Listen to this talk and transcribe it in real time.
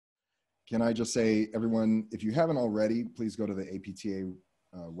can I just say, everyone, if you haven't already, please go to the APTA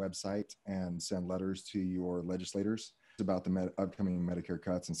website and send letters to your legislators about the upcoming Medicare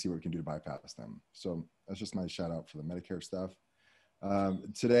cuts and see what we can do to bypass them. So that's just my shout out for the Medicare stuff.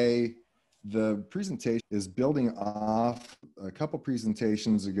 Today, the presentation is building off a couple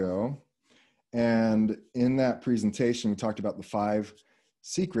presentations ago. And in that presentation, we talked about the 5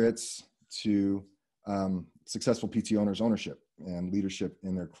 secrets to successful PT owners' ownership and leadership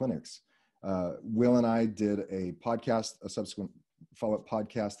in their clinics. Will and I did a podcast, a subsequent follow-up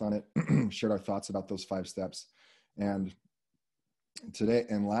podcast on it, shared our thoughts about those 5 steps. And today,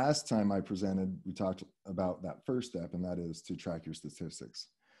 and last time I presented, we talked about that first step, and that is to track your statistics.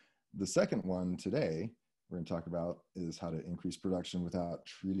 The second one today we're going to talk about is how to increase production without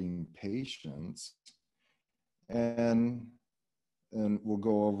treating patients. And we'll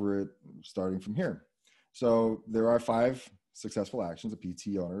go over it starting from here. So there are 5 successful actions of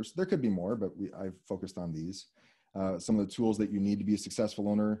PT owners. There could be more, but I've focused on these. Some of the tools that you need to be a successful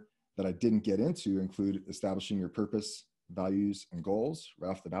owner that I didn't get into include establishing your purpose, values, and goals right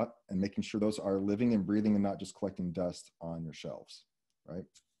off the bat, and making sure those are living and breathing and not just collecting dust on your shelves, right?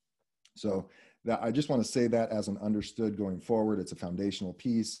 So that, I just want to say that as an understood going forward. It's a foundational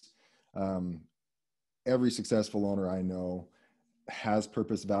piece. Every successful owner I know has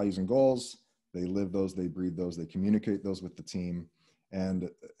purpose, values, and goals. They live those, they breathe those, they communicate those with the team, and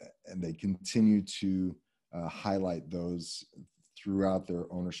they continue to highlight those throughout their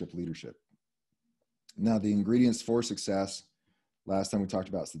ownership leadership. Now, the ingredients for success. Last time we talked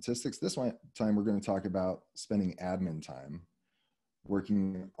about statistics. This time we're going to talk about spending admin time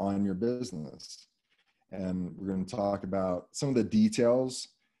working on your business. And we're going to talk about some of the details.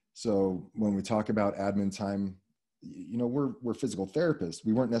 So when we talk about admin time, you know, we're physical therapists.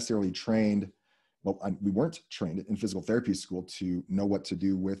 We weren't necessarily trained. Well, we weren't trained in physical therapy school to know what to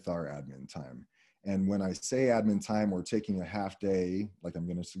do with our admin time. And when I say admin time, we're taking a half day, like I'm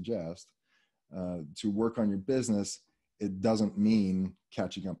going to suggest, to work on your business. It doesn't mean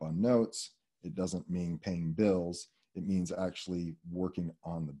catching up on notes. It doesn't mean paying bills. It means actually working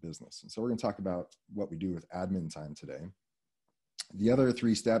on the business. And so we're going to talk about what we do with admin time today. The other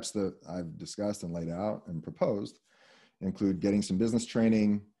 3 steps that I've discussed and laid out and proposed include getting some business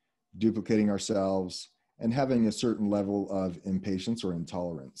training, duplicating ourselves, and having a certain level of impatience or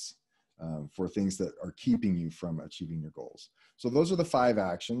intolerance for things that are keeping you from achieving your goals. So those are the 5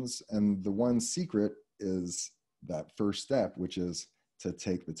 actions. And the one secret is that first step, which is to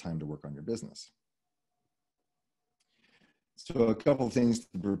take the time to work on your business. So a couple of things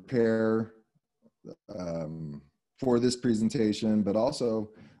to prepare for this presentation, but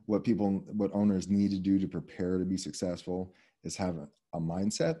also what owners need to do to prepare to be successful is have a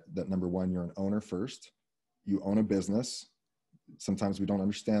mindset that, number 1, you're an owner first. You own a business. Sometimes we don't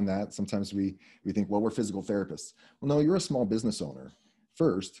understand that. Sometimes we think, well, we're physical therapists. Well, no, you're a small business owner.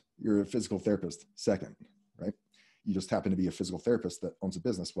 First, you're a physical therapist. Second, right? You just happen to be a physical therapist that owns a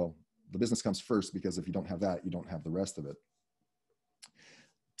business. Well, the business comes first, because if you don't have that, you don't have the rest of it.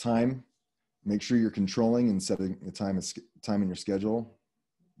 Time, make sure you're controlling and setting the time in your schedule.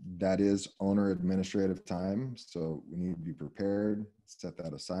 That is owner administrative time. So we need to be prepared, set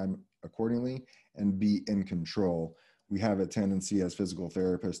that aside accordingly, and be in control. We have a tendency as physical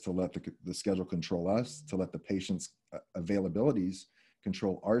therapists to let the schedule control us, to let the patient's availabilities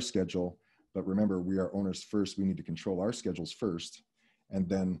control our schedule. But remember, we are owners first. We need to control our schedules first, and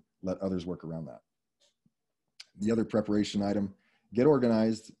then let others work around that. The other preparation item, get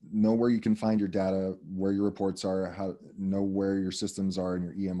organized, know where you can find your data, where your reports are, know where your systems are in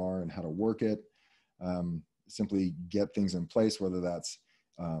your EMR and how to work it. Simply get things in place, whether that's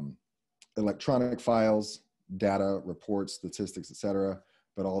electronic files, data, reports, statistics, etc.,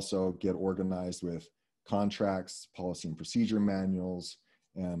 but also get organized with contracts, policy and procedure manuals,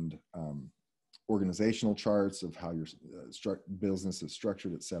 and organizational charts of how your business is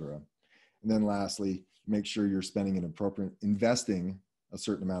structured, etc. And then lastly, make sure you're investing a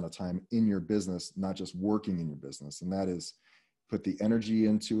certain amount of time in your business, not just working in your business. And that is, put the energy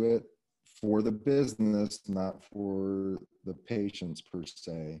into it for the business, not for the patients per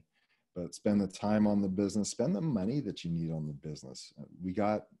se, but spend the time on the business, spend the money that you need on the business. We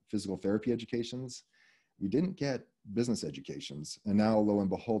got physical therapy educations. We didn't get business educations. And now, lo and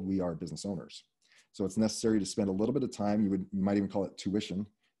behold, we are business owners. So it's necessary to spend a little bit of time. You might even call it tuition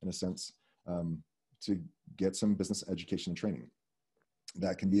in a sense, to get some business education and training.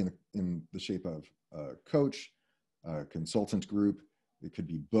 That can be in the shape of a coach, a consultant group. It could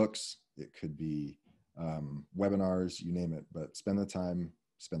be books. It could be webinars, you name it. But spend the time,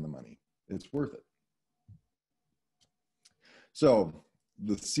 spend the money. It's worth it. So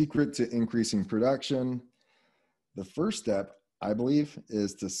the secret to increasing production, the first step, I believe,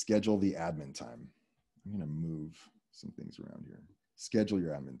 is to schedule the admin time. I'm going to move some things around here. Schedule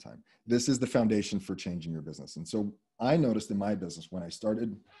your admin time. This is the foundation for changing your business. And so I noticed in my business when I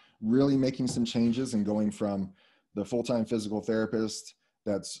started really making some changes and going from the full-time physical therapist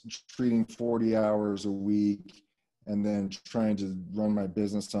that's treating 40 hours a week and then trying to run my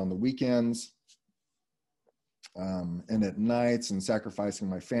business on the weekends and at nights and sacrificing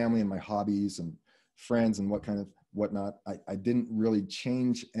my family and my hobbies and friends and whatnot. I didn't really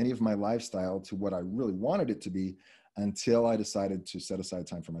change any of my lifestyle to what I really wanted it to be until I decided to set aside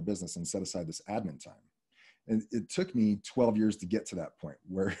time for my business and set aside this admin time. And it took me 12 years to get to that point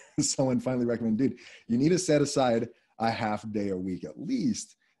where someone finally recommended, dude, you need to set aside a half day a week at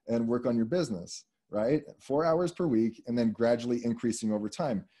least and work on your business, right? 4 hours per week, and then gradually increasing over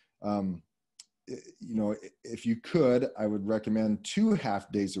time. You know, if you could, I would recommend 2 half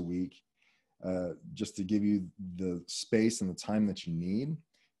days a week, just to give you the space and the time that you need.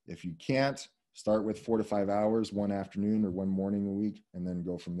 If you can't, start with 4 to 5 hours, one afternoon or one morning a week, and then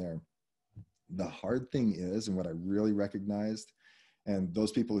go from there. The hard thing is, and what I really recognized, and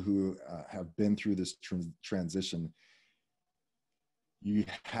those people who have been through this transition, you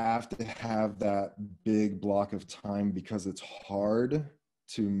have to have that big block of time because it's hard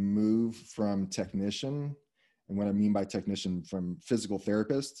to move from technician, and what I mean by technician, from physical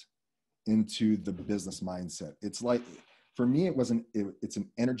therapist into the business mindset. It's like, for me, it's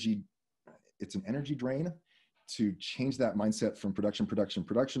an energy drain to change that mindset from production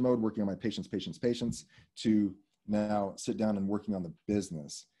mode, working on my patients, to now sit down and working on the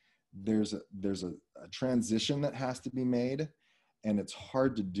business. There's a transition that has to be made, and it's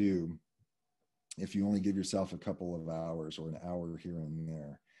hard to do if you only give yourself a couple of hours or an hour here and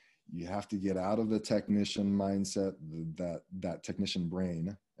there. You have to get out of the technician mindset, that technician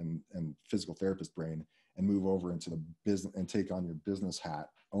brain and physical therapist brain, and move over into the business and take on your business hat,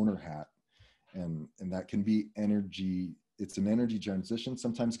 owner hat. And that can be energy. It's an energy transition.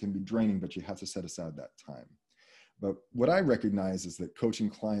 Sometimes it can be draining, but you have to set aside that time. But what I recognize is that coaching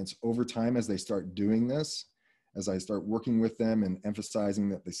clients over time, as they start doing this, as I start working with them and emphasizing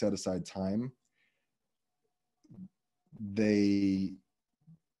that they set aside time, they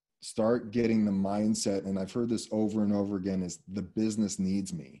start getting the mindset, and I've heard this over and over again, is the business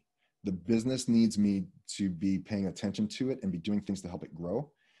needs me. The business needs me to be paying attention to it and be doing things to help it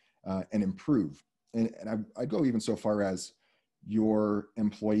grow and improve. And I go even so far as your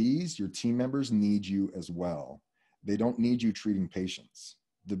employees, your team members need you as well. They don't need you treating patients.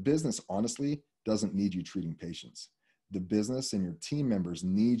 The business, honestly, doesn't need you treating patients. The business and your team members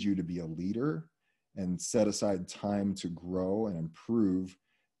need you to be a leader and set aside time to grow and improve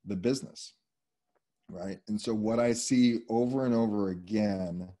the business, right? And so what I see over and over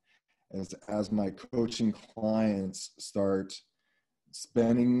again is, as my coaching clients start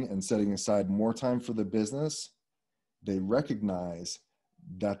spending and setting aside more time for the business, they recognize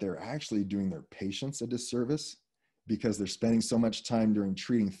that they're actually doing their patients a disservice because they're spending so much time during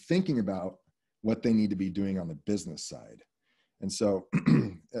treating thinking about what they need to be doing on the business side. And so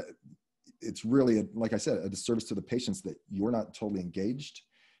it's really, like I said, a disservice to the patients that you're not totally engaged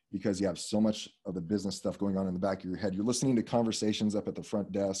because you have so much of the business stuff going on in the back of your head. You're listening to conversations up at the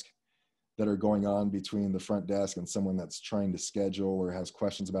front desk that are going on between the front desk and someone that's trying to schedule or has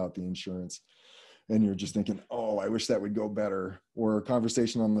questions about the insurance. And you're just thinking, oh, I wish that would go better. Or a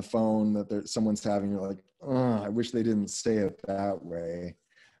conversation on the phone that someone's having, you're like, oh, I wish they didn't say it that way.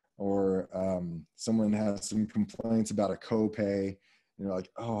 Or someone has some complaints about a copay, and you're like,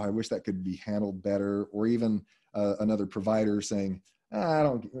 oh, I wish that could be handled better. Or even another provider saying, I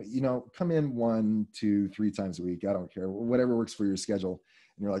don't, come in 1, 2, 3 times a week. I don't care, whatever works for your schedule.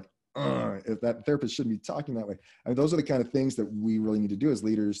 And you're like, if that therapist shouldn't be talking that way. I mean, those are the kind of things that we really need to do as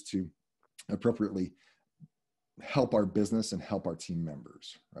leaders to appropriately help our business and help our team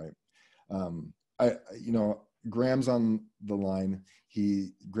members, right? Graham's on the line.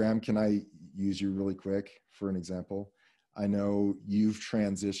 Graham, can I use you really quick for an example? I know you've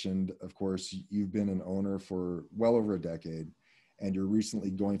transitioned, of course, you've been an owner for well over a decade, and you're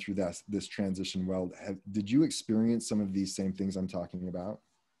recently going through this transition. Well, did you experience some of these same things I'm talking about?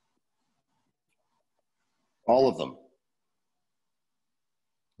 All of them.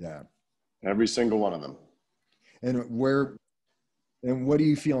 Yeah. Every single one of them. And what do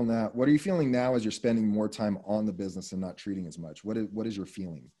you feel now? What are you feeling now as you're spending more time on the business and not treating as much? What is your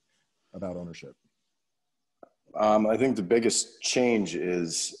feeling about ownership? I think the biggest change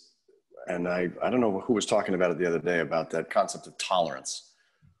is, and I don't know who was talking about it the other day, about that concept of tolerance.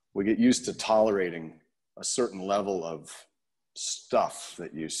 We get used to tolerating a certain level of stuff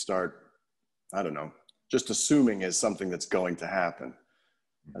that you start, I don't know, just assuming is something that's going to happen,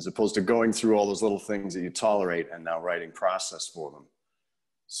 as opposed to going through all those little things that you tolerate and now writing process for them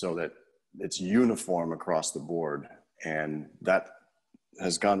so that it's uniform across the board. And that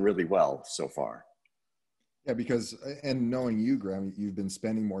has gone really well so far. Yeah, because, and knowing you, Graham, you've been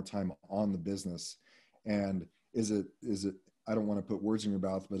spending more time on the business. And is it, I don't want to put words in your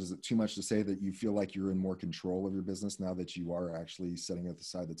mouth, but is it too much to say that you feel like you're in more control of your business now that you are actually setting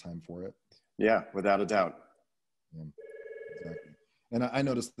aside the time for it? Yeah, without a doubt. Yeah, exactly. And I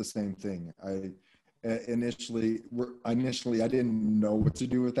noticed the same thing. Initially I didn't know what to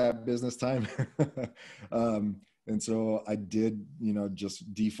do with that business time. And so I did,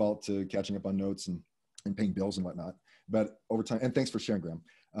 just default to catching up on notes and paying bills and whatnot. But over time, and thanks for sharing, Graham.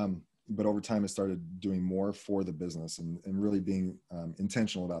 But over time, I started doing more for the business and really being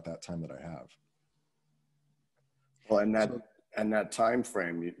intentional about that time that I have. Well, and that time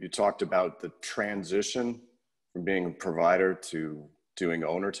frame, you talked about the transition from being a provider to doing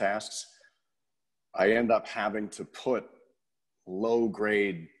owner tasks. I end up having to put low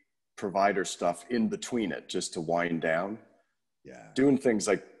grade provider stuff in between it just to wind down. Yeah. Doing things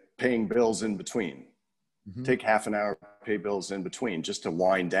like paying bills in between. Mm-hmm. Take half an hour, pay bills in between just to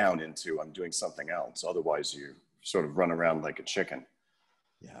wind down into I'm doing something else. Otherwise you sort of run around like a chicken.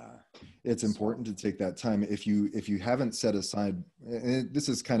 Yeah. It's important to take that time. If you haven't set aside, and this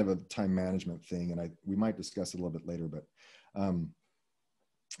is kind of a time management thing, and we might discuss it a little bit later, but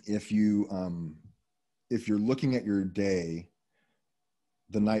if you're looking at your day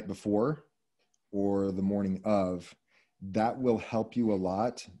the night before or the morning of, that will help you a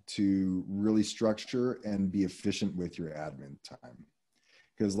lot to really structure and be efficient with your admin time.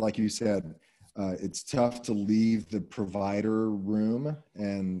 Because like you said, it's tough to leave the provider room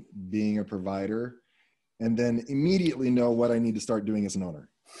and being a provider and then immediately know what I need to start doing as an owner.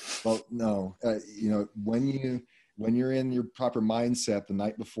 Well, no, when you're in your proper mindset the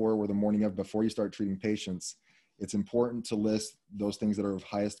night before or the morning of, before you start treating patients, it's important to list those things that are of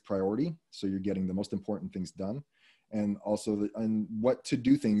highest priority. So you're getting the most important things done. And also and what to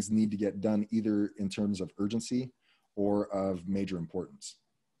do things need to get done either in terms of urgency or of major importance.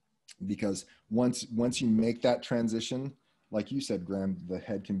 Because once you make that transition, like you said, Graham, the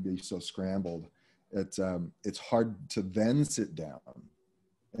head can be so scrambled. It's hard to then sit down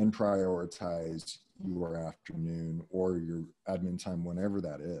and prioritize your afternoon or your admin time, whenever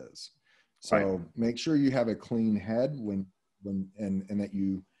that is. So right. Make sure you have a clean head and that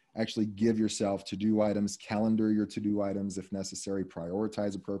you actually give yourself to-do items, calendar your to-do items if necessary,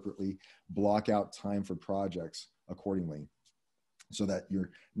 prioritize appropriately, block out time for projects accordingly so that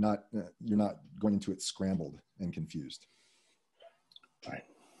you're not going into it scrambled and confused. Right.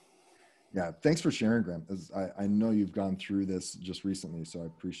 Yeah, thanks for sharing, Graham. I know you've gone through this just recently, so I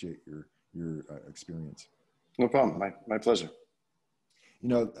appreciate your experience. No problem. My pleasure.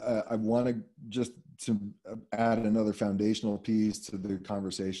 I want to add another foundational piece to the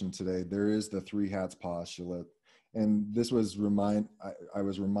conversation today. There is the three hats postulate. And this was I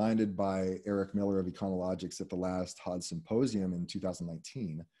was reminded by Eric Miller of Econologics at the last HOD Symposium in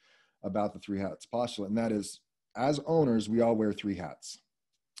 2019 about the three hats postulate. And that is, as owners, we all wear three hats.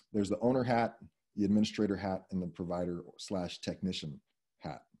 There's the owner hat, the administrator hat, and the provider/technician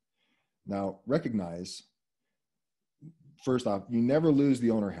hat. Now, recognize, first off, you never lose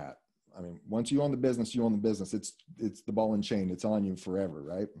the owner hat. I mean, once you own the business, you own the business. It's the ball and chain. It's on you forever,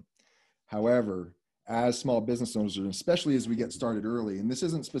 right? However, as small business owners, and especially as we get started early, and this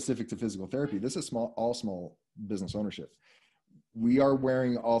isn't specific to physical therapy, this is all small business ownership. We are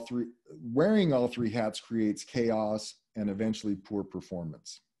wearing all three hats creates chaos and eventually poor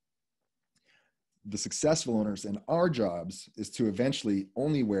performance. The successful owners and our jobs is to eventually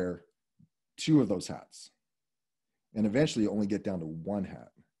only wear two of those hats and eventually only get down to one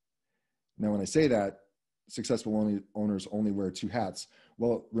hat. Now, when I say that, successful owners only wear two hats.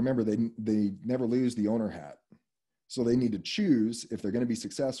 Well, remember, they never lose the owner hat. So they need to choose, if they're going to be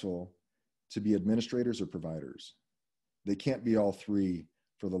successful, to be administrators or providers. They can't be all three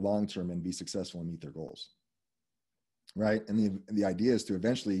for the long term and be successful and meet their goals. Right? And the idea is to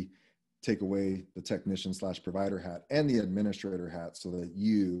eventually take away the technician/provider hat and the administrator hat so that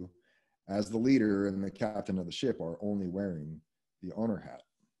you, as the leader and the captain of the ship, are only wearing the owner hat.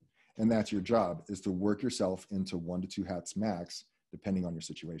 And that's your job, is to work yourself into 1 to 2 hats max, depending on your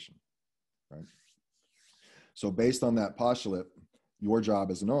situation, right? So based on that postulate, your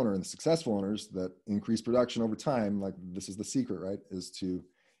job as an owner, and the successful owners that increase production over time, like this is the secret, right, is to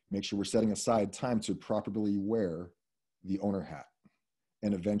make sure we're setting aside time to properly wear the owner hat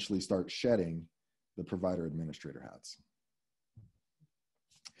and eventually start shedding the provider administrator hats.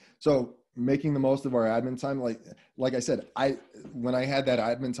 So making the most of our admin time, like I said, when I had that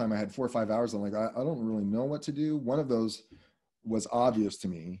admin time, I had 4 or 5 hours. I'm like, I don't really know what to do. One of those was obvious to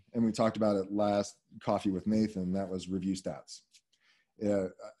me, and we talked about it last Coffee with Nathan. That was review stats.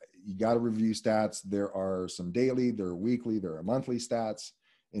 You got to review stats. There are some daily, there are weekly, there are monthly stats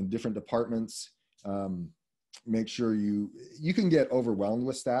in different departments. Make sure you can get overwhelmed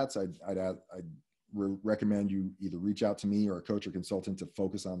with stats. I'd recommend you either reach out to me or a coach or consultant to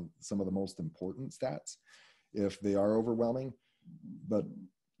focus on some of the most important stats if they are overwhelming. But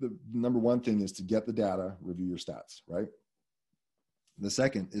the number one thing is to get the data, review your stats, right? The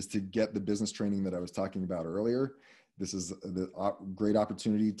second is to get the business training that I was talking about earlier. This is the great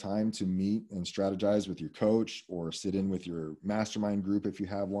opportunity time to meet and strategize with your coach, or sit in with your mastermind group if you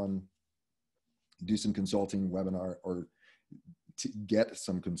have one. Do some consulting webinar, or get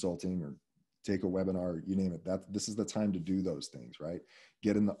some consulting, or take a webinar, you name it. This is the time to do those things, right?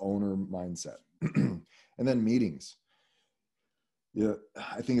 Get in the owner mindset. And then meetings. Yeah,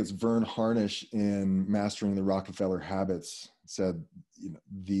 I think it's Vern Harnish in Mastering the Rockefeller Habits said,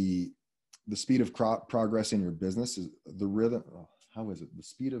 the speed of progress in your business is the rhythm. How is it? The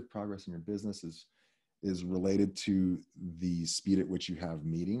speed of progress in your business is related to the speed at which you have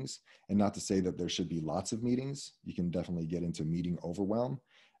meetings. And not to say that there should be lots of meetings. You can definitely get into meeting overwhelm.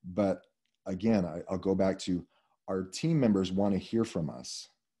 But again, I'll go back to, our team members want to hear from us.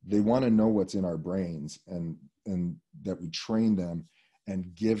 They want to know what's in our brains, and that we train them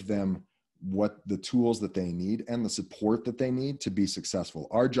and give them what the tools that they need and the support that they need to be successful.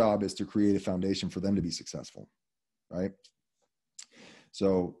 Our job is to create a foundation for them to be successful, right?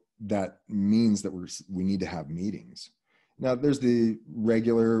 So that means that we need to have meetings. Now, there's the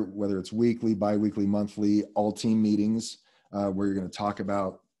regular, whether it's weekly, bi-weekly, monthly, all team meetings, where you're going to talk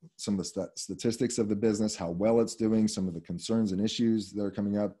about some of the statistics of the business, how well it's doing, some of the concerns and issues that are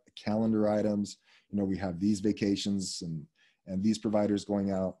coming up, calendar items. We have these vacations and these providers going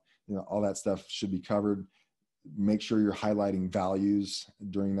out, all that stuff should be covered. Make sure you're highlighting values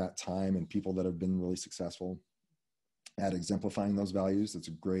during that time and people that have been really successful at exemplifying those values. That's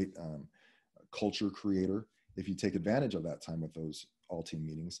a great culture creator if you take advantage of that time with those all team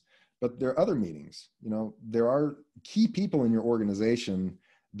meetings. But there are other meetings. There are key people in your organization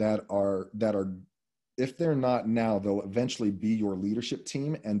that are, if they're not now, they'll eventually be your leadership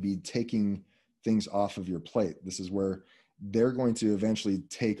team and be taking things off of your plate. This is where they're going to eventually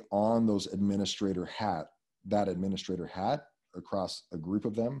take on that administrator hat across a group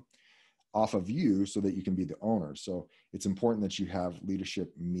of them off of you, so that you can be the owner. So it's important that you have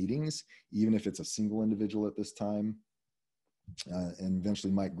leadership meetings, even if it's a single individual at this time, and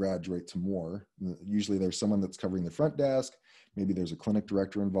eventually might graduate to more. Usually there's someone that's covering the front desk. Maybe there's a clinic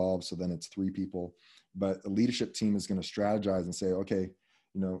director involved. So then it's 3 people, but a leadership team is going to strategize and say, okay,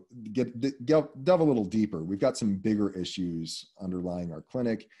 delve a little deeper. We've got some bigger issues underlying our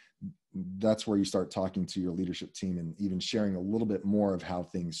clinic. That's where you start talking to your leadership team and even sharing a little bit more of how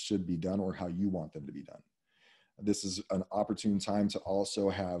things should be done or how you want them to be done. This is an opportune time to also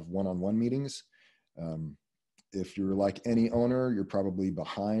have one-on-one meetings. If you're like any owner, you're probably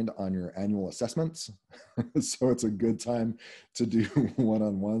behind on your annual assessments. So it's a good time to do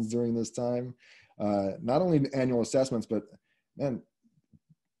one-on-ones during this time. Not only annual assessments, but man,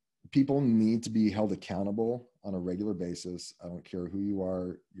 people need to be held accountable on a regular basis. I don't care who you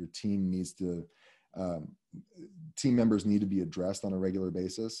are. Your team needs to, team members need to be addressed on a regular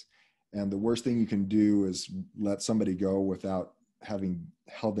basis. And the worst thing you can do is let somebody go without having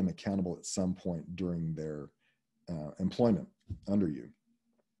held them accountable at some point during their employment under you.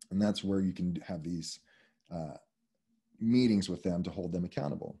 And that's where you can have these meetings with them to hold them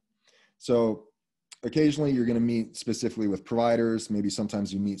accountable. So occasionally you're going to meet specifically with providers. Maybe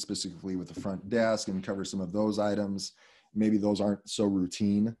sometimes you meet specifically with the front desk and cover some of those items. Maybe those aren't so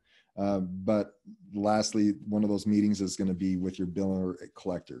routine. But lastly, one of those meetings is going to be with your biller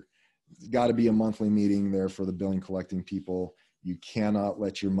collector. It's got to be a monthly meeting there for the billing collecting people. You cannot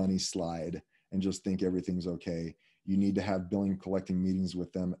let your money slide and just think everything's okay. You need to have billing collecting meetings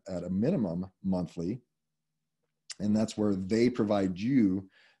with them at a minimum monthly. And that's where they provide you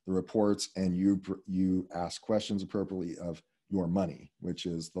the reports and you ask questions appropriately of your money, which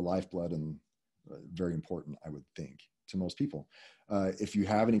is the lifeblood and very important, I would think, to most people. If you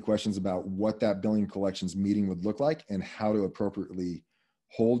have any questions about what that billing collections meeting would look like and how to appropriately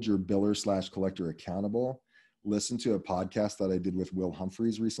hold your biller / collector accountable, listen to a podcast that I did with Will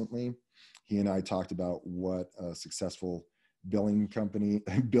Humphreys recently. He and I talked about what a successful billing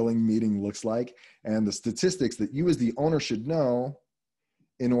meeting looks like and the statistics that you as the owner should know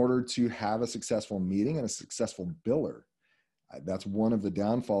in order to have a successful meeting and a successful biller. That's one of the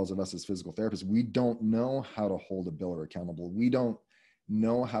downfalls of us as physical therapists. We don't know how to hold a biller accountable. We don't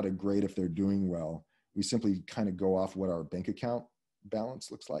know how to grade if they're doing well. We simply kind of go off what our bank account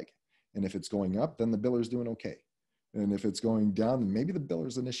balance looks like. And if it's going up, then the biller's doing okay. And if it's going down, then maybe the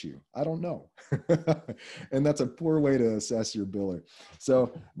biller's an issue. I don't know. And that's a poor way to assess your biller.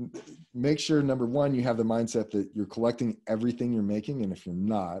 So make sure, number one, you have the mindset that you're collecting everything you're making. And if you're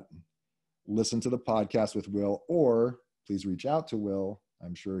not, listen to the podcast with Will, or please reach out to Will.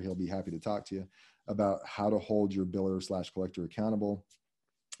 I'm sure he'll be happy to talk to you about how to hold your biller / collector accountable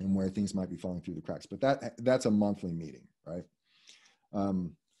and where things might be falling through the cracks. But that's a monthly meeting, right?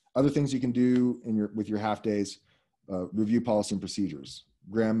 Other things you can do with your half days, review policy and procedures.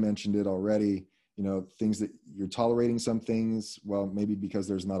 Graham mentioned it already. Things that you're tolerating some things, well, maybe because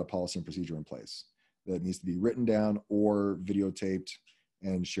there's not a policy and procedure in place that needs to be written down or videotaped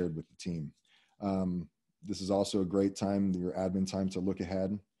and shared with the team. This is also a great time, your admin time, to look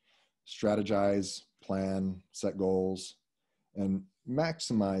ahead, strategize, plan, set goals, and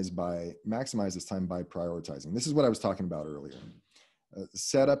maximize this time by prioritizing. This is what I was talking about earlier.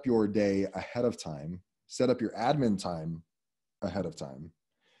 Set up your day ahead of time, set up your admin time ahead of time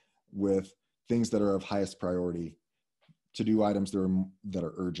with things that are of highest priority, to-do items that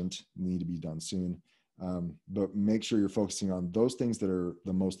are urgent, need to be done soon. But make sure you're focusing on those things that are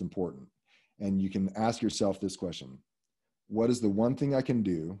the most important. And you can ask yourself this question: what is the one thing I can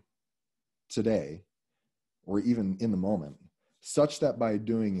do today, or even in the moment, such that by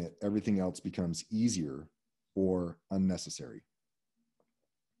doing it, everything else becomes easier or unnecessary?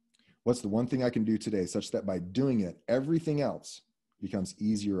 What's the one thing I can do today such that by doing it, everything else becomes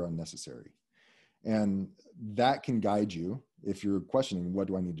easier or unnecessary? And that can guide you if you're questioning, what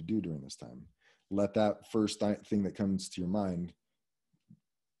do I need to do during this time? Let that first thing that comes to your mind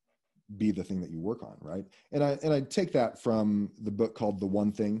be the thing that you work on, right? And I take that from the book called The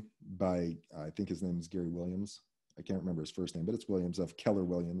One Thing by, I think his name is Gary Williams. I can't remember his first name, but it's Williams, of Keller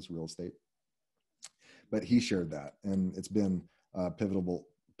Williams Real Estate. But he shared that, and it's been a pivotal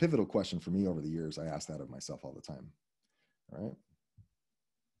question for me over the years. I ask that of myself all the time. All right.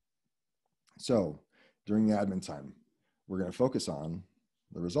 So during the admin time, we're going to focus on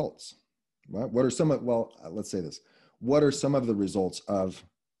the results. What are some of, let's say this. What are some of the results of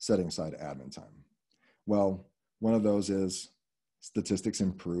setting aside admin time? Well, one of those is statistics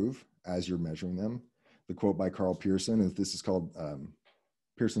improve as you're measuring them. The quote by Carl Pearson is, this is called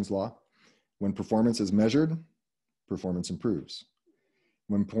Pearson's Law. When performance is measured, performance improves.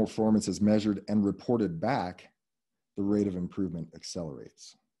 When performance is measured and reported back, the rate of improvement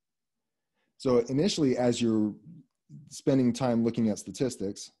accelerates. So initially, as you're spending time looking at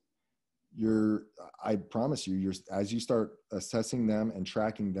statistics, I promise you, as you start assessing them and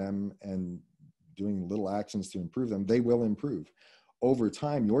tracking them and doing little actions to improve them, they will improve. Over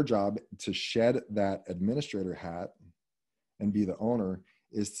time, your job to shed that administrator hat and be the owner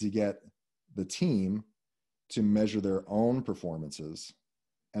is to get the team to measure their own performances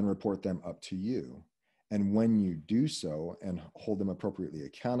and report them up to you. And when you do so and hold them appropriately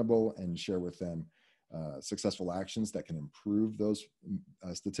accountable and share with them successful actions that can improve those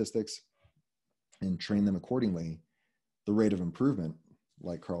statistics and train them accordingly, the rate of improvement,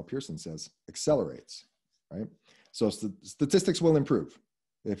 like Carl Pearson says, accelerates, right? So statistics will improve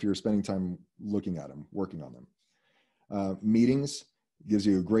if you're spending time looking at them, working on them. Meetings gives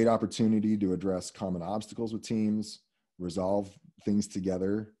you a great opportunity to address common obstacles with teams, resolve things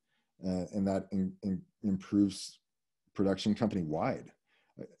together, and that improves production company-wide.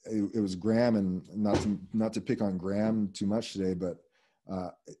 It was Graham, and not to pick on Graham too much today, but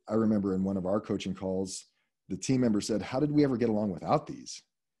I remember in one of our coaching calls, the team member said, "How did we ever get along without these?"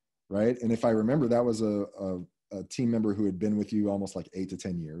 Right? And if I remember, that was a team member who had been with you almost like 8 to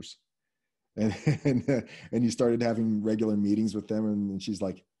 10 years. And you started having regular meetings with them, and she's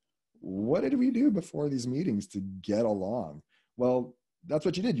like, "What did we do before these meetings to get along?" Well, that's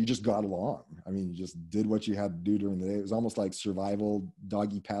what you did. You just got along. I mean, you just did what you had to do during the day. It was almost like survival,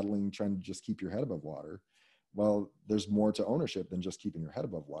 doggy paddling, trying to just keep your head above water. Well, there's more to ownership than just keeping your head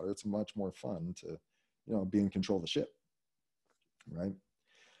above water. It's much more fun to, be in control of the ship, right?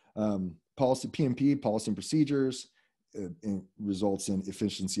 Policy, P&P, policy and procedures, results in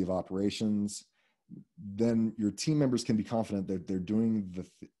efficiency of operations. Then your team members can be confident that they're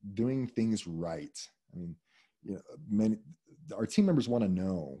doing things right. I mean, our team members want to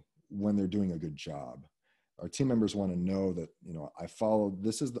know when they're doing a good job. Our team members want to know that, I follow,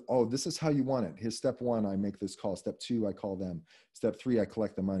 this is how you want it. Here's step 1, I make this call. Step 2, I call them. Step 3, I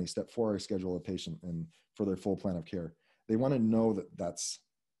collect the money. Step 4, I schedule a patient and for their full plan of care. They want to know that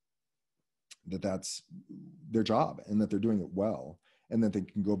that that's their job and that they're doing it well, and that they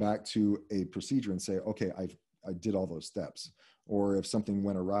can go back to a procedure and say, okay, I did all those steps. Or if something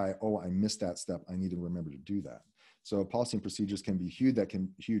went awry, oh, I missed that step, I need to remember to do that. So policy and procedures can be huge. That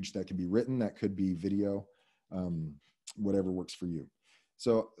can be written, that could be video, whatever works for you.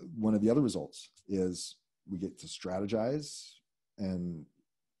 So one of the other results is we get to strategize and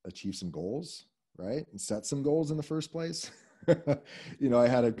achieve some goals, right? And set some goals in the first place. You know, I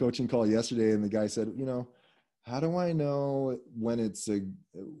had a coaching call yesterday and the guy said, you know, how do I know when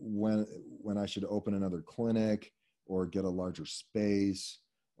when I should open another clinic or get a larger space,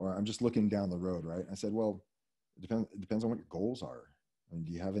 or I'm just looking down the road, right? I said, well, it depends on what your goals are. I mean,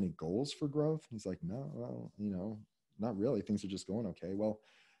 do you have any goals for growth? He's like, no, well, you know, not really. Things are just going okay. Well,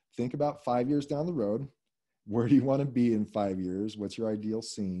 think about 5 years down the road. Where do you want to be in 5 years? What's your ideal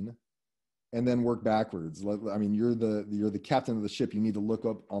scene? And then work backwards. I mean, you're the captain of the ship. You need to look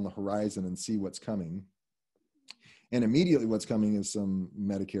up on the horizon and see what's coming. And immediately what's coming is some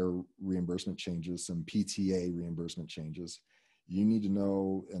Medicare reimbursement changes, some PTA reimbursement changes. You need to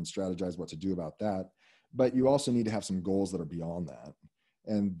know and strategize what to do about that. But you also need to have some goals that are beyond that.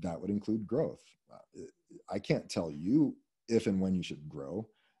 And that would include growth. I can't tell you if and when you should grow.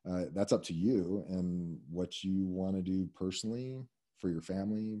 That's up to you and what you want to do personally, for your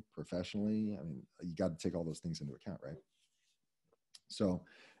family, professionally. I mean, you got to take all those things into account, right? So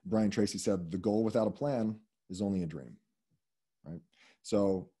Brian Tracy said, the goal without a plan is only a dream, right?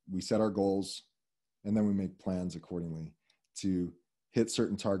 So we set our goals and then we make plans accordingly to hit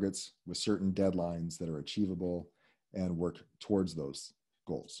certain targets with certain deadlines that are achievable and work towards those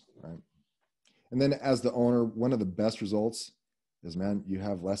goals, right? And then as the owner, one of the best results is, man, you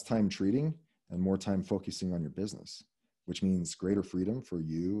have less time treating and more time focusing on your business, which means greater freedom for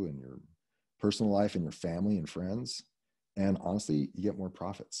you and your personal life and your family and friends. And honestly, you get more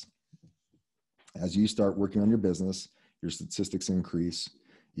profits. As you start working on your business, your statistics increase.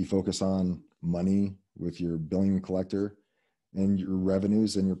 You focus on money with your billing and collector, and your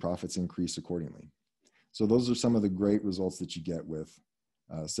revenues and your profits increase accordingly. So those are some of the great results that you get with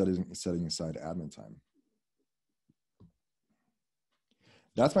setting aside admin time.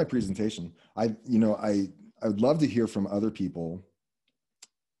 That's my presentation. I would love to hear from other people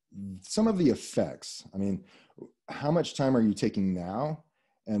some of the effects. I mean, how much time are you taking now?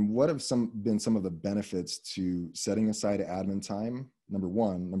 And what have been some of the benefits to setting aside admin time? Number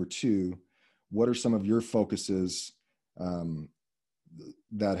one. Number two, what are some of your focuses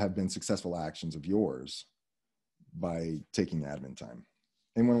that have been successful actions of yours by taking admin time?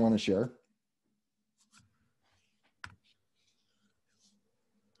 Anyone want to share?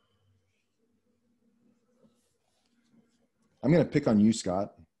 I'm going to pick on you,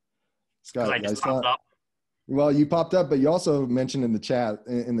 Scott. Scott, I just popped up. Well, you popped up, but you also mentioned in the chat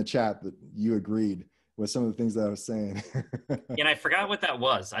that you agreed with some of the things that I was saying. And I forgot what that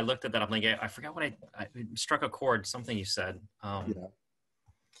was. I looked at that. I'm like, I forgot what I struck a chord, something you said. Yeah.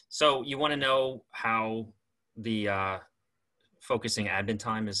 So you want to know how the focusing admin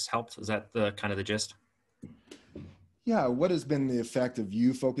time has helped? Is that the kind of the gist? Yeah. What has been the effect of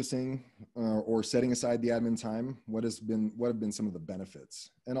you focusing or setting aside the admin time? What have been some of the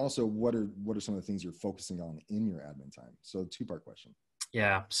benefits? And also what are some of the things you're focusing on in your admin time? So 2-part question.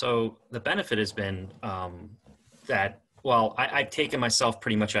 Yeah. So the benefit has been that, well, I've taken myself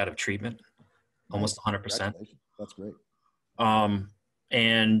pretty much out of treatment, almost 100%. That's great.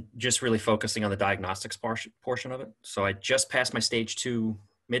 And just really focusing on the diagnostics portion of it. So I just passed my stage 2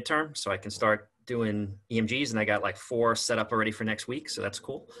 midterm, so I can start doing EMGs, and I got like 4 set up already for next week. So that's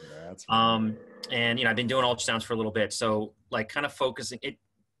cool. That's right. And I've been doing ultrasounds for a little bit. So like kind of focusing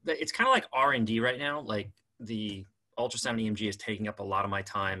it's kind of like R&D right now. Like the ultrasound EMG is taking up a lot of my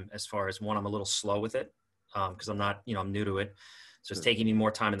time as far as, one, I'm a little slow with it because I'm not, I'm new to it. So it's taking me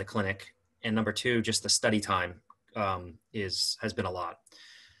more time in the clinic. And number 2, just the study time has been a lot.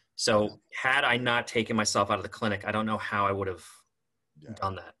 So had I not taken myself out of the clinic, I don't know how I would have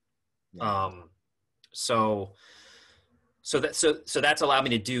done that. Yeah. So that's allowed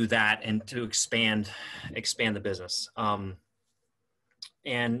me to do that and to expand the business.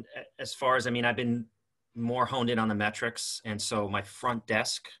 And as far as, I've been more honed in on the metrics. And so my front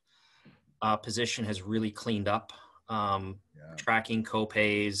desk position has really cleaned up, tracking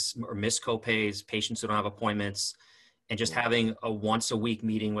copays or missed copays, patients who don't have appointments, and just having a once a week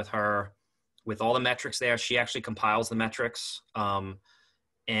meeting with her with all the metrics there. She actually compiles the metrics.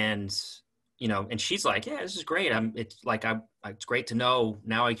 And she's like, yeah, this is great. It's great to know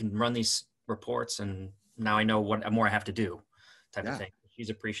now I can run these reports and now I know what more I have to do type of thing. She's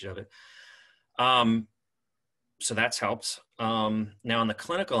appreciative of it. so that's helped. Now on the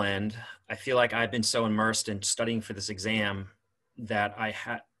clinical end, I feel like I've been so immersed in studying for this exam that I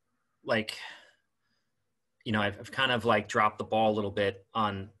had like, I've kind of like dropped the ball a little bit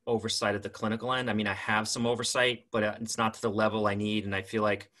on oversight of the clinical end. I mean, I have some oversight, but it's not to the level I need. And I feel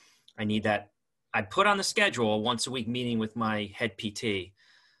like I need that. I put on the schedule a once a week meeting with my head PT,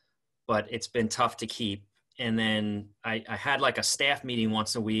 but it's been tough to keep. And then I had like a staff meeting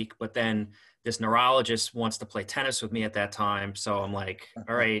once a week, but then this neurologist wants to play tennis with me at that time. So I'm like,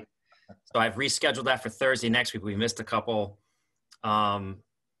 all right. So I've rescheduled that for Thursday next week. We missed a couple.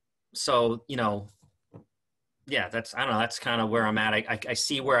 So, yeah, I don't know. That's kind of where I'm at. I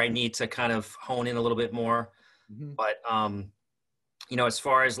see where I need to kind of hone in a little bit more, but, as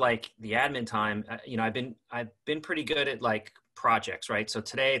far as like the admin time, I've been pretty good at like projects, right? So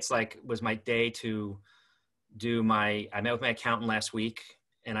today was my day to I met with my accountant last week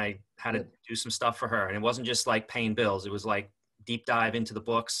and I had to do some stuff for her. And it wasn't just like paying bills. It was like deep dive into the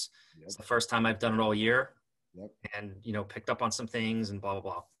books. Yep. It's the first time I've done it all year. Yep. And, picked up on some things and blah, blah,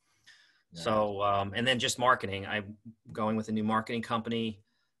 blah. Yeah. So, and then just marketing. I'm going with a new marketing company.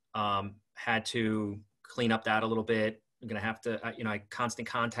 Had to clean up that a little bit. I'm going to have to, constant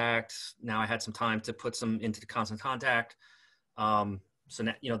contact. Now I had some time to put some into the constant contact. So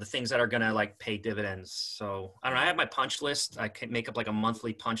now, the things that are going to like pay dividends. So I don't know. I have my punch list. I can make up like a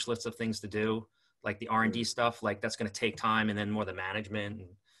monthly punch list of things to do, like the R&D stuff, like that's going to take time, and then more the management. And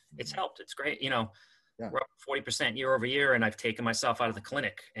it's helped. It's great. We're up 40% year over year, and I've taken myself out of the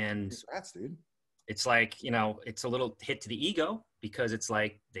clinic. And congrats, dude. It's like, it's a little hit to the ego because it's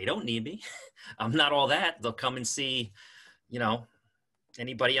like, they don't need me. I'm not all that. They'll come and see,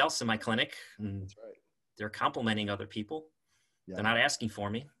 anybody else in my clinic, and that's right. They're complimenting other people. Yeah. They're not asking for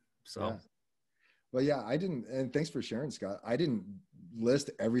me. So, yeah. Well, yeah, I didn't, and thanks for sharing, Scott. I didn't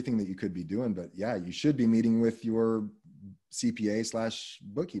list everything that you could be doing, but yeah, you should be meeting with your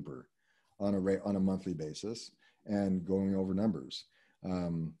CPA/bookkeeper on a monthly basis and going over numbers.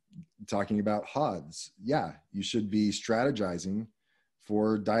 Talking about HODs. Yeah, you should be strategizing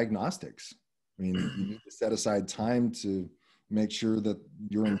for diagnostics. I mean, you need to set aside time to make sure that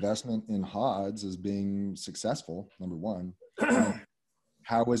your investment in HODs is being successful, number one.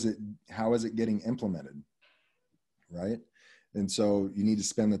 How is it getting implemented, right? And so you need to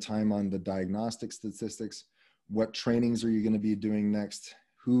spend the time on the diagnostic statistics. What trainings are you going to be doing next?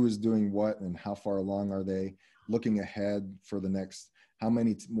 Who is doing what, and how far along are they? Looking ahead for the next, how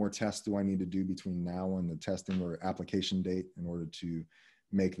many more tests do I need to do between now and the testing or application date in order to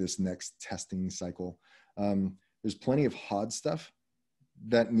make this next testing cycle? There's plenty of HOD stuff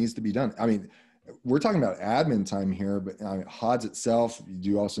that needs to be done. I mean, we're talking about admin time here, but HODs itself, you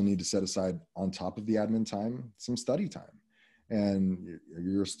do also need to set aside on top of the admin time, some study time. And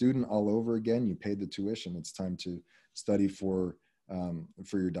you're a student all over again, you paid the tuition, it's time to study for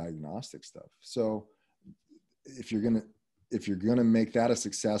your diagnostic stuff. So if you're gonna make that a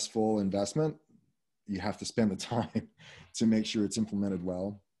successful investment, you have to spend the time to make sure it's implemented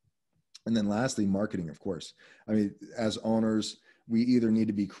well. And then lastly, marketing, of course. I mean, as owners, we either need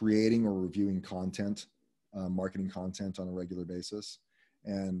to be creating or reviewing content, marketing content on a regular basis.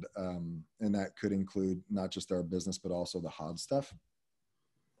 And that could include not just our business, but also the HOD stuff,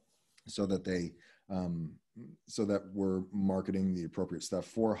 so that we're marketing the appropriate stuff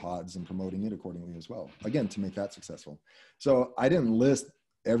for HODs and promoting it accordingly as well. Again, to make that successful. So I didn't list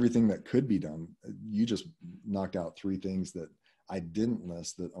everything that could be done. You just knocked out 3 things that I didn't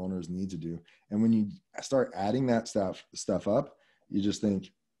list that owners need to do. And when you start adding that stuff up, you just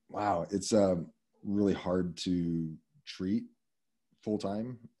think, wow, it's really hard to treat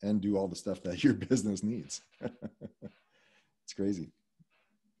full-time and do all the stuff that your business needs. It's crazy.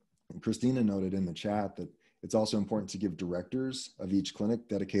 And Christina noted in the chat that it's also important to give directors of each clinic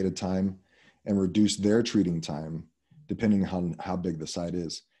dedicated time and reduce their treating time depending on how big the site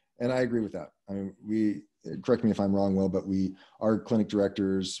is. And I agree with that. I mean, correct me if I'm wrong, Will, but our clinic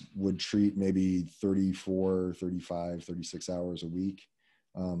directors would treat maybe 34, 35, 36 hours a week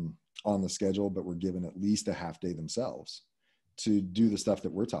on the schedule, but we're given at least a half day themselves to do the stuff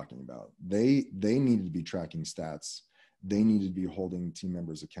that we're talking about. They needed to be tracking stats. They needed to be holding team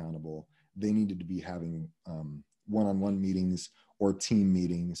members accountable. They needed to be having one-on-one meetings or team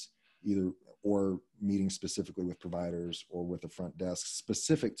meetings, or meetings specifically with providers or with the front desk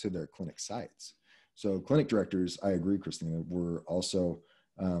specific to their clinic sites. So clinic directors, I agree, Christina, we're also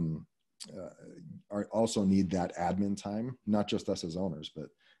need that admin time, not just us as owners, but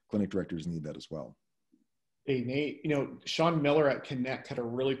clinic directors need that as well. Hey, Nate, Sean Miller at Connect had a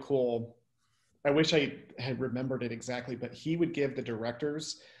really cool, I wish I had remembered it exactly, but he would give the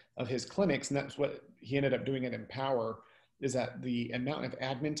directors of his clinics, and that's what he ended up doing at Empower, is that the amount of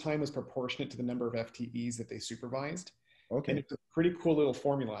admin time was proportionate to the number of FTEs that they supervised. Okay. And it's a pretty cool little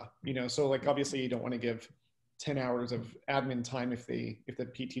formula, you know, so like obviously you don't want to give 10 hours of admin time if the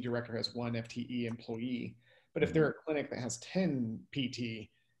PT director has 1 FTE employee. But if they're a clinic that has 10 PT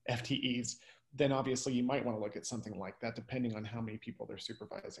FTEs, then obviously you might want to look at something like that, depending on how many people they're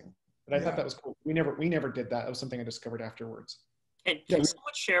supervising. But I thought that was cool. We never did that. It was something I discovered afterwards. And can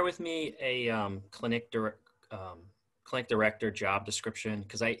someone share with me a clinic director job description?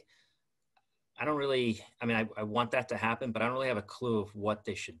 Because I don't really, I mean, I want that to happen, but I don't really have a clue of what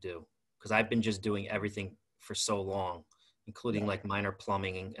they should do, because I've been just doing everything for so long, including like minor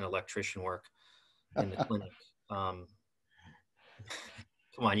plumbing and electrician work in the clinic. Come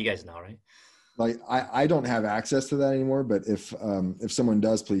on, you guys know, right? Like I don't have access to that anymore, but if someone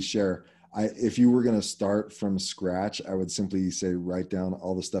does, please share. If you were going to start from scratch, I would simply say, write down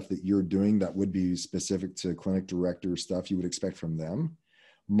all the stuff that you're doing that would be specific to clinic director stuff you would expect from them,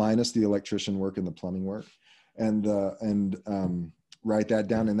 minus the electrician work and the plumbing work, and write that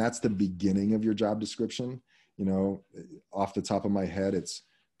down. And that's the beginning of your job description. You know, off the top of my head, it's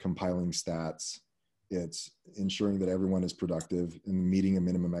compiling stats. It's ensuring that everyone is productive and meeting a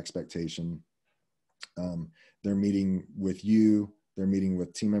minimum expectation. They're meeting with you. They're meeting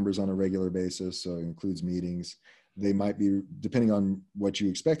with team members on a regular basis, so it includes meetings. They might be, depending on what you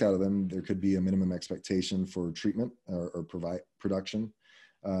expect out of them, there could be a minimum expectation for treatment or provide production.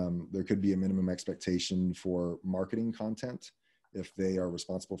 There could be a minimum expectation for marketing content if they are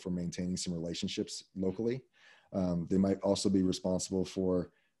responsible for maintaining some relationships locally. They might also be responsible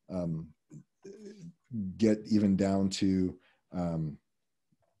for get even down to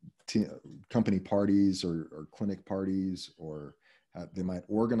company parties or clinic parties, or they might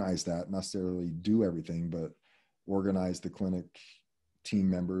organize that, not necessarily do everything, but organize the clinic team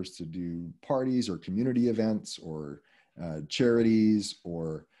members to do parties or community events or charities,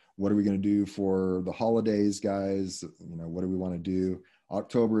 or what are we going to do for the holidays, guys? You know, what do we want to do?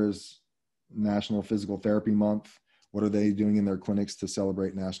 October is National Physical Therapy Month. What are they doing in their clinics to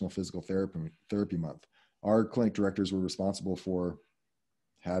celebrate National Physical Therapy Month? Our clinic directors were responsible for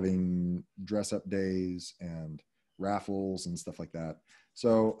having dress up days and raffles and stuff like that.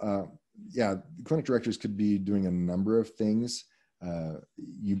 So yeah, clinic directors could be doing a number of things.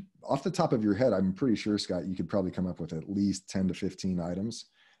 You, off the top of your head, I'm pretty sure, Scott, you could probably come up with at least 10 to 15 items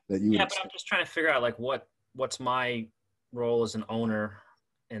that you would but I'm just trying to figure out like what's my role as an owner,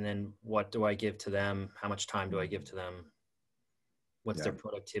 and then what do I give to them? How much time do I give to them? What's their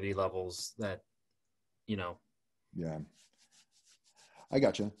productivity levels that, you know? Yeah. I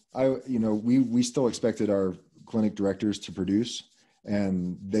gotcha. We still expected our clinic directors to produce,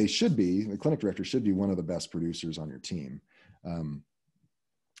 and the clinic director should be one of the best producers on your team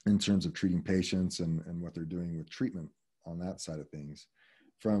in terms of treating patients and what they're doing with treatment on that side of things.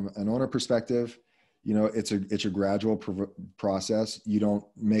 From an owner perspective, you know, it's a gradual process. You don't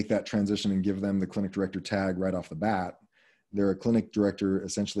make that transition and give them the clinic director tag right off the bat. They're a clinic director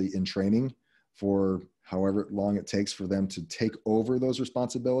essentially in training for however long it takes for them to take over those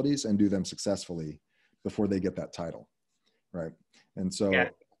responsibilities and do them successfully before they get that title. Right. And so,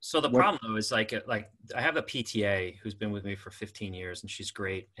 so the problem though is like I have a PTA who's been with me for 15 years, and she's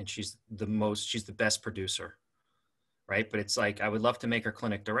great. And she's the best producer. Right. But it's like, I would love to make her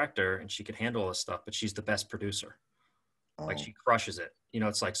clinic director and she could handle all this stuff, but she's the best producer. Like she crushes it. You know,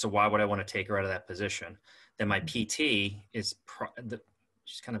 it's like, so why would I want to take her out of that position? Then my PT is,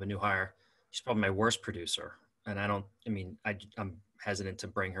 she's kind of a new hire. She's probably my worst producer. And I'm hesitant to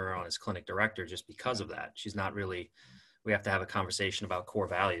bring her on as clinic director just because of that. She's not really, we have to have a conversation about core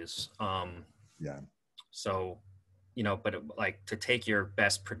values. So, you know, but like to take your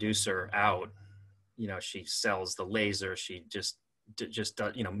best producer out, you know, she sells the laser. She just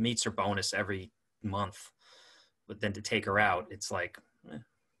does, you know, meets her bonus every month, but then to take her out, it's like,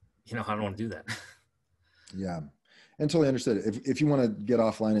 you know, I don't want to do that. Yeah. And totally understood. If you want to get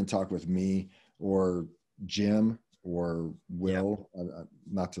offline and talk with me or Jim or Will,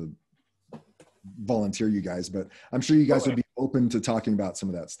 not to volunteer you guys, but I'm sure you guys would be open to talking about some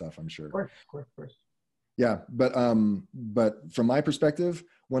of that stuff, I'm sure. Of course. Yeah. But from my perspective,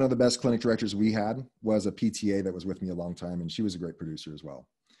 one of the best clinic directors we had was a PTA that was with me a long time, and she was a great producer as well.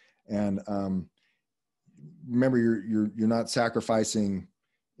 And remember, you're not sacrificing,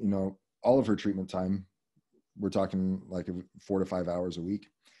 you know, all of her treatment time. We're talking like 4 to 5 hours a week.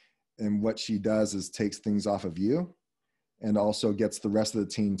 And what she does is takes things off of you and also gets the rest of the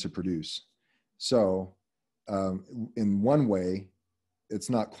team to produce. So in one way, it's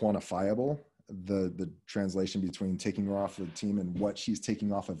not quantifiable the translation between taking her off the team and what she's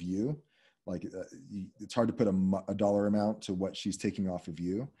taking off of you. Like it's hard to put a dollar amount to what she's taking off of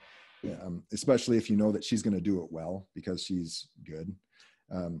you, especially if you know that she's going to do it well because she's good.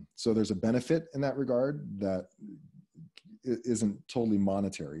 So there's a benefit in that regard that isn't totally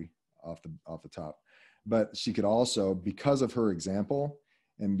monetary off the top, but she could also, because of her example,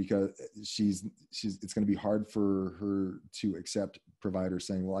 and because she's it's going to be hard for her to accept providers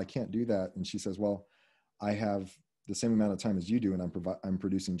saying, well, I can't do that. And she says, well, I have the same amount of time as you do, and I'm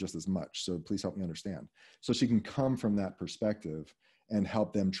producing just as much. So please help me understand. So she can come from that perspective and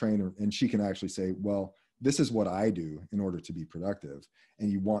help them train her. And she can actually say, well, this is what I do in order to be productive.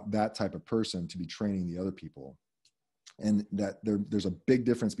 And you want that type of person to be training the other people. And that there's a big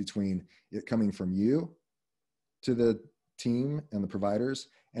difference between it coming from you to the team and the providers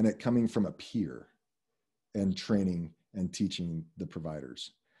and it coming from a peer and training and teaching the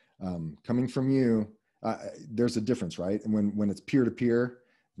providers. Coming from you, there's a difference, right? And when it's peer to peer,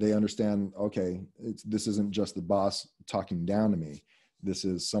 they understand, okay, this isn't just the boss talking down to me. This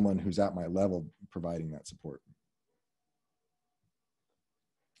is someone who's at my level providing that support.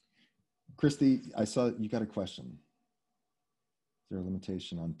 Christy, I saw you got a question. Is there a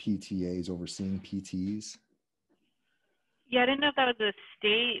limitation on PTAs overseeing PTs? Yeah, I didn't know if that was a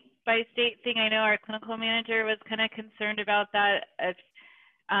state by state thing. I know our clinical manager was kind of concerned about that. If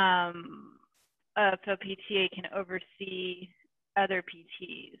a PTA can oversee other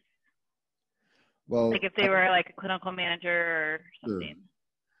PTs. Well, like if they were like a clinical manager or something. Sure.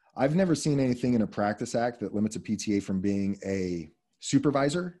 I've never seen anything in a practice act that limits a PTA from being a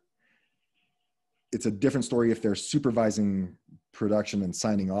supervisor. It's a different story if they're supervising production and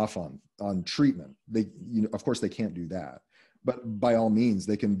signing off on treatment. They, of course they can't do that, but by all means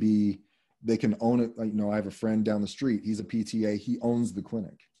they can own it. I have a friend down the street. He's a PTA. He owns the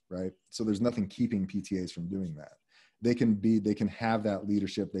clinic, right? So there's nothing keeping PTAs from doing that. They can have that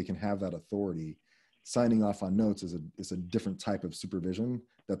leadership. They can have that authority. Signing off on notes is a different type of supervision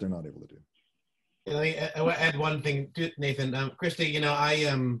that they're not able to do. I want to add one thing to Nathan. Christy,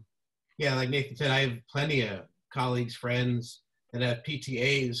 like Nathan said, I have plenty of colleagues, friends that have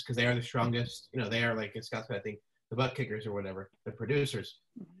PTAs because they are the strongest. They are, like Scott said, I think, the butt kickers or whatever, the producers.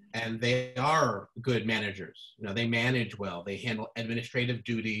 And they are good managers. They manage well. They handle administrative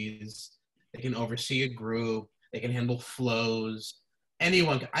duties. They can oversee a group. They can handle flows.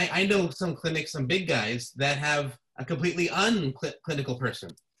 Anyone. I know some clinics, some big guys that have a completely unclinical person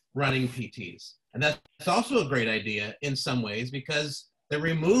running PTs. And that's also a great idea in some ways because they're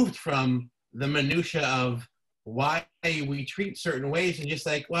removed from the minutia of why we treat certain ways and just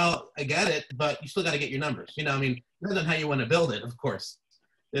like, well, I get it, but you still got to get your numbers. Depends on how you want to build it, of course.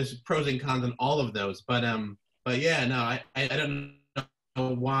 There's pros and cons on all of those. But yeah, no, I don't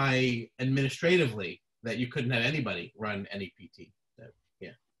know why administratively that you couldn't have anybody run any PT. So,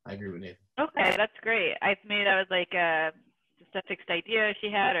 yeah, I agree with Nathan. Okay, that's great. Maybe that was like just a fixed idea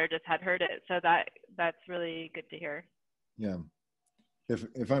she had or just had heard it. So that's really good to hear. Yeah.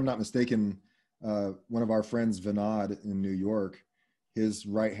 If I'm not mistaken, one of our friends, Vinod in New York, his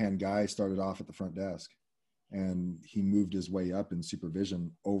right-hand guy started off at the front desk and he moved his way up in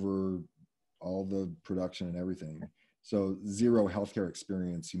supervision over all the production and everything. So zero healthcare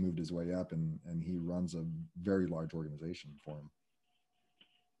experience, he moved his way up and he runs a very large organization for him.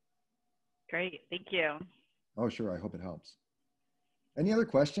 Great, thank you. Oh, sure, I hope it helps. Any other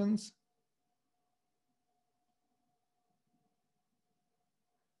questions?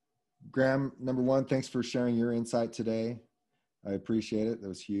 Graham, number one, thanks for sharing your insight today. I appreciate it. That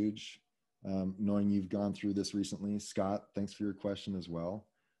was huge. Knowing you've gone through this recently. Scott, thanks for your question as well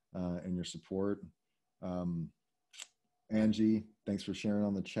and your support. Angie, thanks for sharing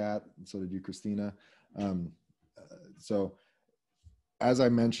on the chat. And so did you, Christina. So as I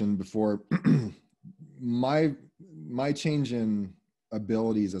mentioned before, my change in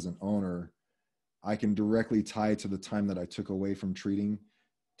abilities as an owner, I can directly tie to the time that I took away from treating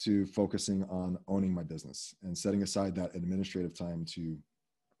to focusing on owning my business and setting aside that administrative time to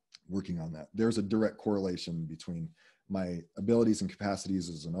working on that. There's a direct correlation between my abilities and capacities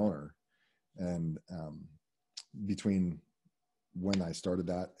as an owner and between when I started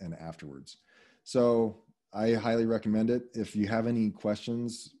that and afterwards. So I highly recommend it. If you have any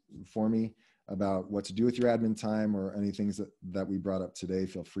questions for me about what to do with your admin time or any things that we brought up today,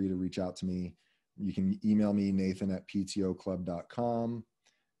 feel free to reach out to me. You can email me, nathan@ptoclub.com.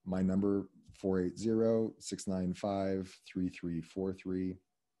 My number, 480-695-3343.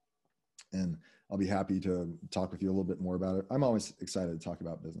 And I'll be happy to talk with you a little bit more about it. I'm always excited to talk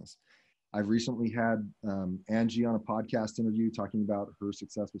about business. I've recently had Angie on a podcast interview talking about her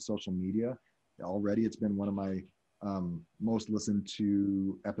success with social media. already. It's been one of my most listened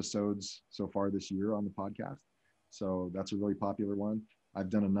to episodes so far this year on the podcast. So that's a really popular one. I've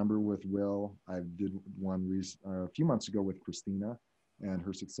done a number with Will. I did one a few months ago with Christina and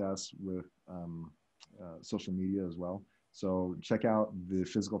her success with social media as well. So check out the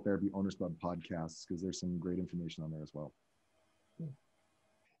Physical Therapy Owners Club podcasts because there's some great information on there as well.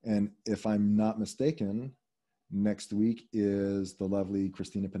 And if I'm not mistaken, next week is the lovely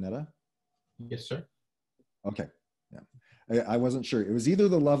Christina Panetta. Yes, sir. Okay. Yeah. I wasn't sure. It was either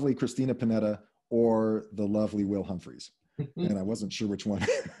the lovely Christina Panetta or the lovely Will Humphreys. And I wasn't sure which one.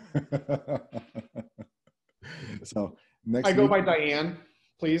 So next I go week, by Diane,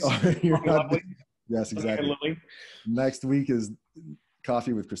 please. you're not, Lovely. yes, exactly. Okay, Lily. Next week is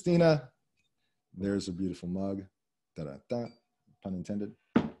Coffee with Christina. There's a beautiful mug. Da-da-da, pun intended.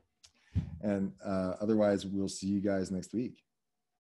 And otherwise, we'll see you guys next week.